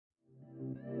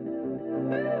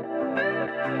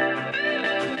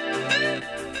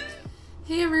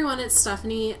everyone, it's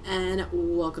Stephanie and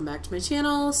welcome back to my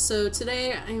channel. So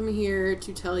today I am here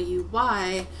to tell you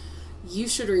why you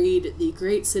should read The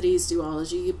Great Cities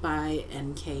Duology by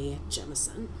N.K.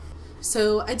 Jemisin.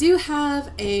 So I do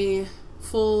have a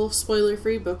full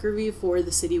spoiler-free book review for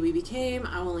The City We Became.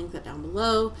 I will link that down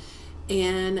below.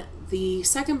 And the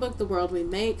second book, The World We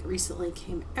Make, recently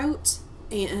came out,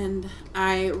 and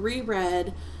I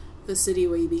reread The City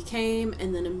We Became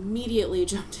and then immediately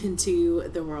jumped into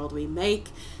The World We Make,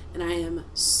 and I am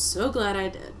so glad I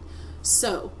did.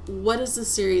 So what is this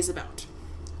series about?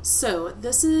 So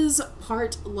this is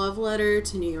part love letter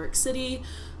to New York City,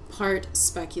 part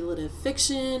speculative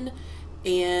fiction,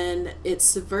 and it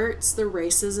subverts the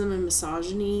racism and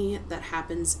misogyny that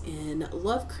happens in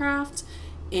Lovecraft,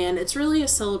 and it's really a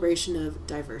celebration of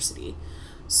diversity.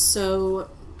 So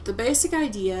the basic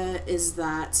idea is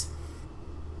that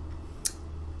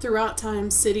throughout time,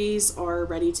 cities are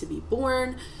ready to be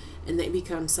born and they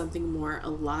become something more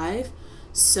alive.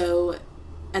 So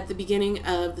at the beginning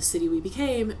of The City We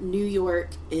Became, New York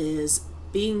is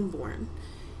being born,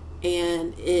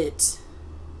 and it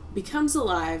becomes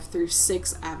alive through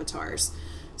 6 avatars.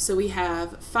 So we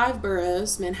have 5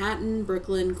 boroughs: Manhattan,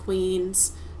 Brooklyn,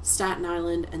 Queens, Staten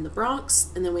Island, and the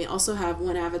Bronx, and then we also have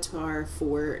 1 avatar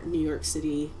for New York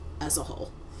City as a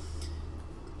whole.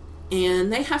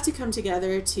 And they have to come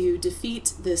together to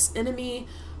defeat this enemy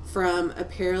from a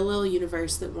parallel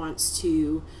universe that wants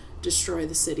to destroy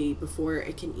the city before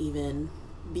it can even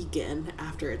begin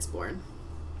after it's born.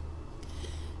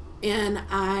 And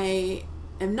I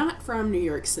am not from New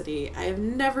York City. I have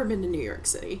never been to New York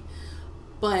City,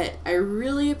 but I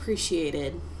really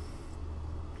appreciated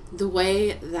the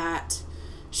way that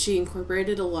she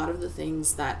incorporated a lot of the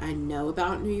things that I know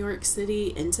about New York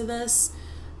City into this,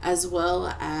 as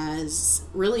well as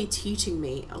really teaching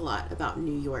me a lot about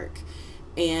New York.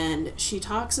 And she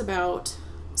talks about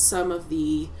some of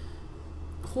the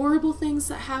horrible things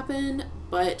that happen,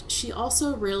 but she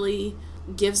also really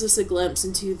gives us a glimpse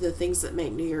into the things that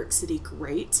make New York City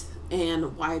great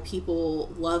and why people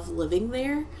love living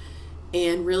there,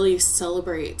 and really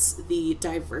celebrates the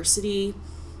diversity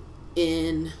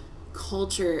in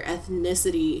culture,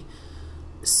 ethnicity,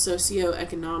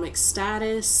 socioeconomic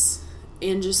status,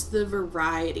 and just the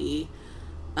variety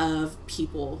of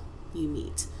people you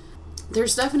meet.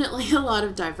 There's definitely a lot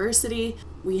of diversity.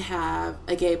 We have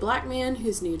a gay black man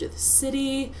who's new to the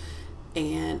city,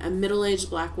 and a middle-aged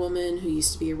black woman who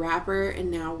used to be a rapper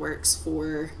and now works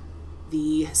for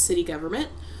the city government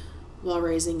while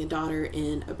raising a daughter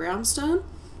in a brownstone.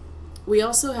 We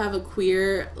also have a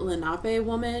queer Lenape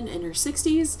woman in her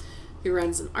 60s who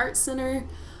runs an art center,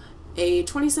 a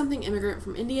 20-something immigrant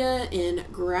from India in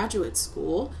graduate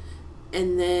school,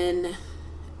 and then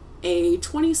a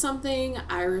 20-something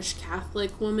Irish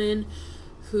Catholic woman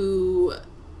who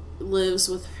lives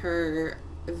with her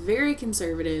very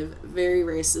conservative, very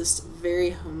racist,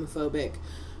 very homophobic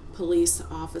police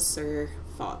officer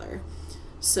father.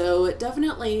 So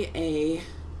definitely a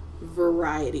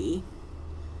variety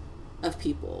of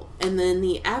people. And then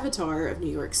the avatar of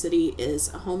New York City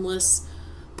is a homeless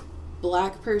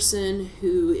black person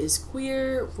who is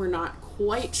queer. We're not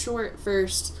quite sure at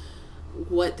first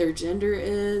what their gender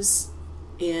is,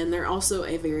 and they're also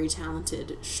a very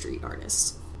talented street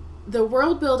artist. The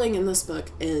world building in this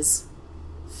book is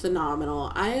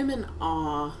phenomenal. I am in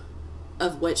awe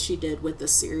of what she did with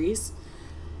this series,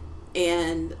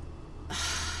 and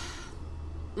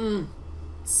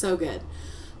so good.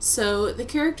 So the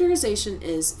characterization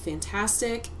is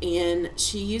fantastic, and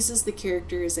she uses the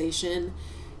characterization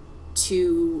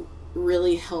to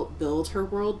really help build her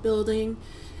world building,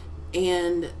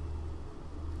 and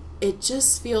it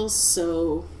just feels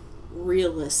so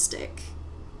realistic,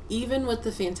 even with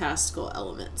the fantastical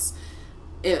elements.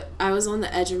 I was on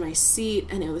the edge of my seat,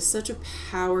 and it was such a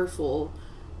powerful,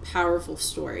 powerful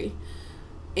story.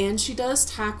 And she does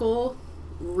tackle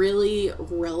really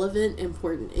relevant,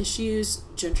 important issues: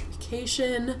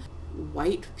 gentrification,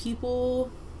 white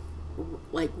people,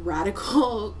 like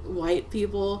radical white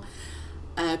people,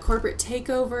 corporate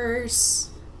takeovers,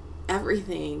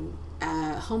 everything,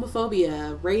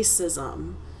 homophobia,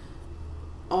 racism,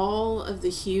 all of the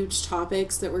huge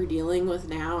topics that we're dealing with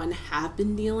now and have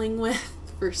been dealing with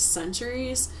for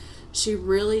centuries. She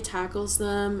really tackles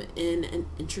them in an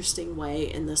interesting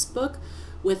way in this book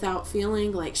without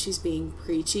feeling like she's being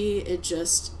preachy. It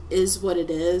just is what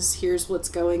it is. Here's what's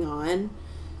going on,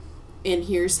 and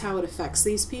here's how it affects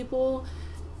these people.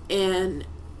 And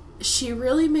she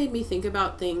really made me think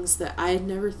about things that I had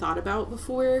never thought about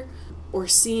before, or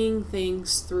seeing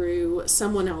things through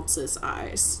someone else's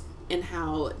eyes and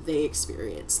how they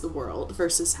experience the world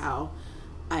versus how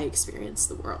I experience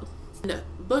the world. And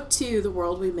book 2, The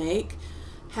World We Make,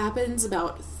 happens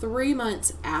about 3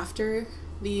 months after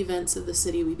the events of the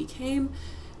city we became,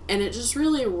 and it just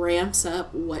really ramps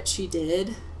up what she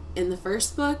did in the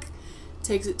first book,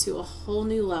 takes it to a whole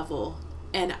new level,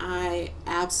 and I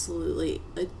absolutely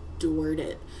adored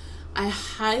it. I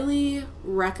highly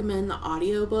recommend the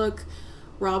audiobook.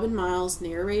 Robin Miles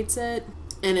narrates it,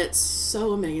 and it's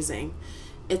so amazing.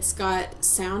 It's got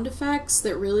sound effects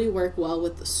that really work well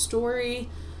with the story,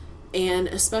 and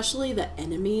especially the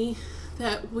enemy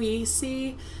that we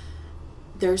see.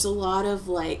 There's a lot of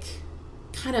like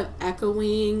kind of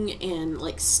echoing and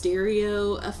like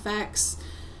stereo effects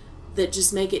that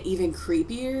just make it even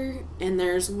creepier. And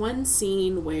there's one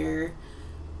scene where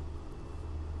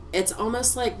it's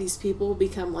almost like these people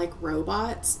become like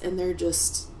robots and they're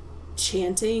just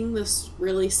chanting this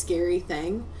really scary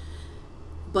thing,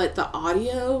 but the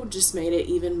audio just made it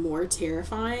even more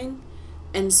terrifying.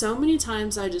 And so many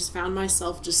times I just found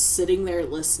myself just sitting there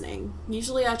listening.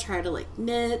 Usually I try to like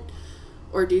knit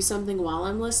or do something while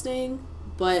I'm listening,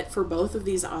 but for both of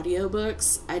these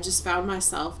audiobooks, I just found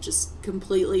myself just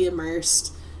completely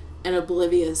immersed and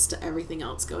oblivious to everything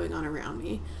else going on around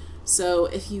me. So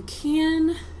if you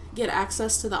can get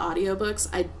access to the audiobooks,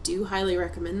 I do highly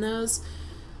recommend those.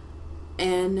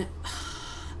 And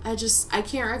I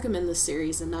can't recommend this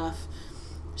series enough.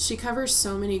 She covers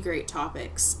so many great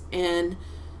topics, and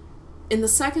in the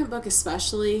second book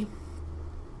especially,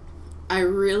 I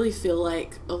really feel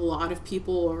like a lot of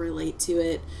people will relate to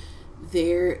it.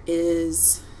 There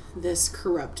is this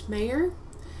corrupt mayor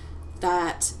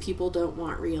that people don't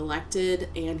want reelected,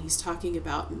 and he's talking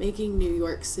about making New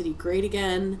York City great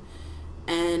again,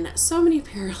 and so many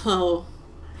parallel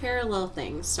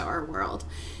things to our world.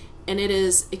 And it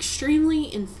is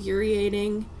extremely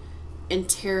infuriating and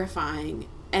terrifying,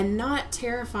 and not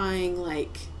terrifying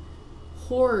like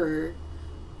horror,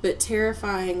 but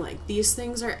terrifying like these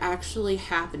things are actually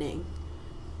happening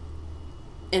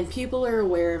and people are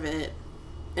aware of it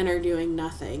and are doing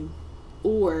nothing.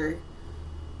 Or,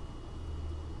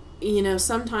 you know,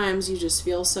 sometimes you just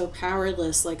feel so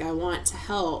powerless, like I want to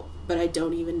help, but I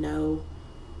don't even know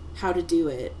how to do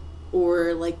it.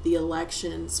 Or like the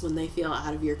elections, when they feel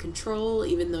out of your control,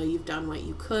 even though you've done what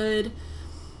you could.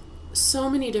 So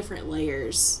many different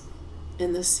layers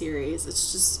in this series.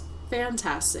 It's just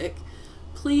fantastic.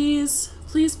 Please,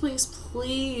 please, please,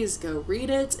 please go read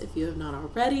it if you have not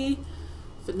already.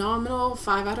 Phenomenal.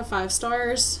 5 out of 5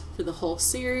 stars for the whole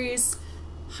series.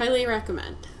 Highly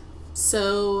recommend.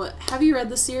 So, have you read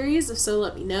the series? If so,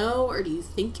 let me know. Or do you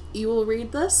think you will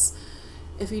read this?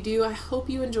 If you do, I hope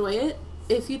you enjoy it.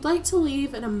 If you'd like to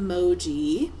leave an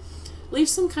emoji, leave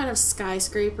some kind of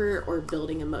skyscraper or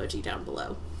building emoji down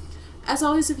below. As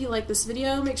always, if you like this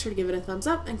video, make sure to give it a thumbs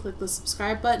up and click the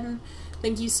subscribe button.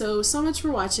 Thank you so much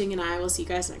for watching, and I will see you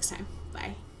guys next time.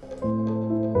 Bye.